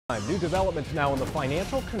New developments now in the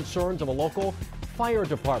financial concerns of a local fire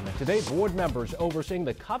department. Today, board members overseeing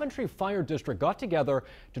the Coventry Fire District got together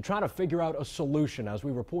to try to figure out a solution. As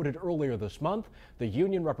we reported earlier this month, the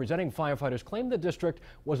union representing firefighters claimed the district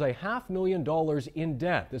was $500,000 in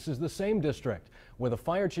debt. This is the same district where the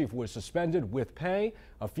fire chief was suspended with pay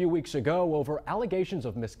a few weeks ago over allegations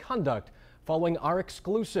of misconduct following our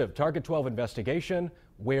exclusive Target 12 investigation.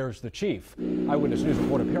 Where's the chief? Eyewitness News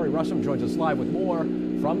reporter Perry Russum joins us live with more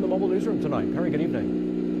from the mobile newsroom tonight. Perry, good evening.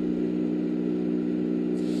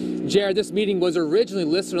 Jared, this meeting was originally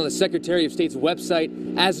listed on the Secretary of State's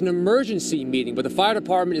website as an emergency meeting, but the fire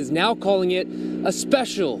department is now calling it a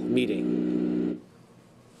special meeting.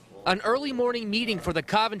 An early morning meeting for the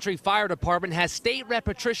Coventry Fire Department has State Rep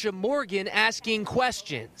Patricia Morgan asking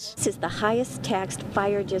questions. This is the highest taxed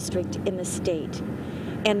fire district in the state,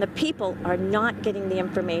 and the people are not getting the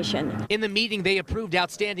information. In the meeting, they approved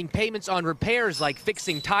outstanding payments on repairs like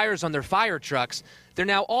fixing tires on their fire trucks. They're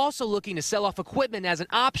now also looking to sell off equipment as an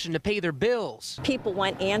option to pay their bills. People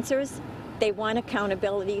want answers, they want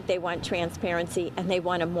accountability, they want transparency, and they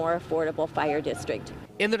want a more affordable fire district.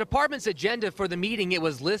 In the department's agenda for the meeting, it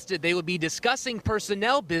was listed they would be discussing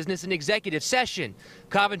personnel business in executive session.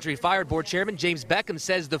 Coventry Fire Board Chairman James Beckham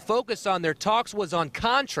says the focus on their talks was on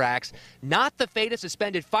contracts, not the fate of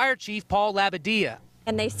suspended Fire Chief Paul Labadia.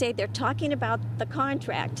 And they say they're talking about the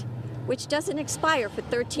contract, which doesn't expire for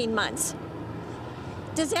 13 months.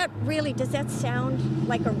 Does that sound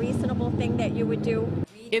like a reasonable thing that you would do?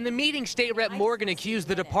 In the meeting, State Rep Morgan accused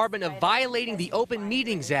the department of violating the Open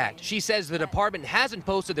Meetings Act. She says the department hasn't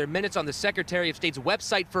posted their minutes on the Secretary of State's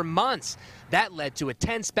website for months. That led to a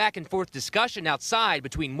tense back-and-forth discussion outside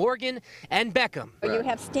between Morgan and Beckham. You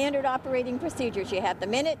have standard operating procedures. You have the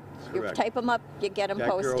minute, you type them up, you get them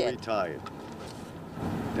posted. That girl retired.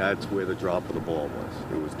 That's where the drop of the ball was.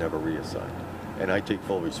 It was never reassigned. And I take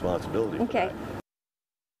full responsibility for that.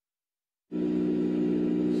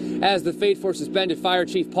 As the fate for suspended Fire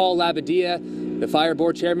Chief Paul Labadia, the Fire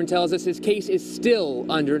Board Chairman tells us his case is still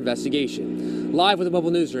under investigation. Live with the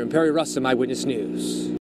mobile newsroom, Perry Russum, Eyewitness News.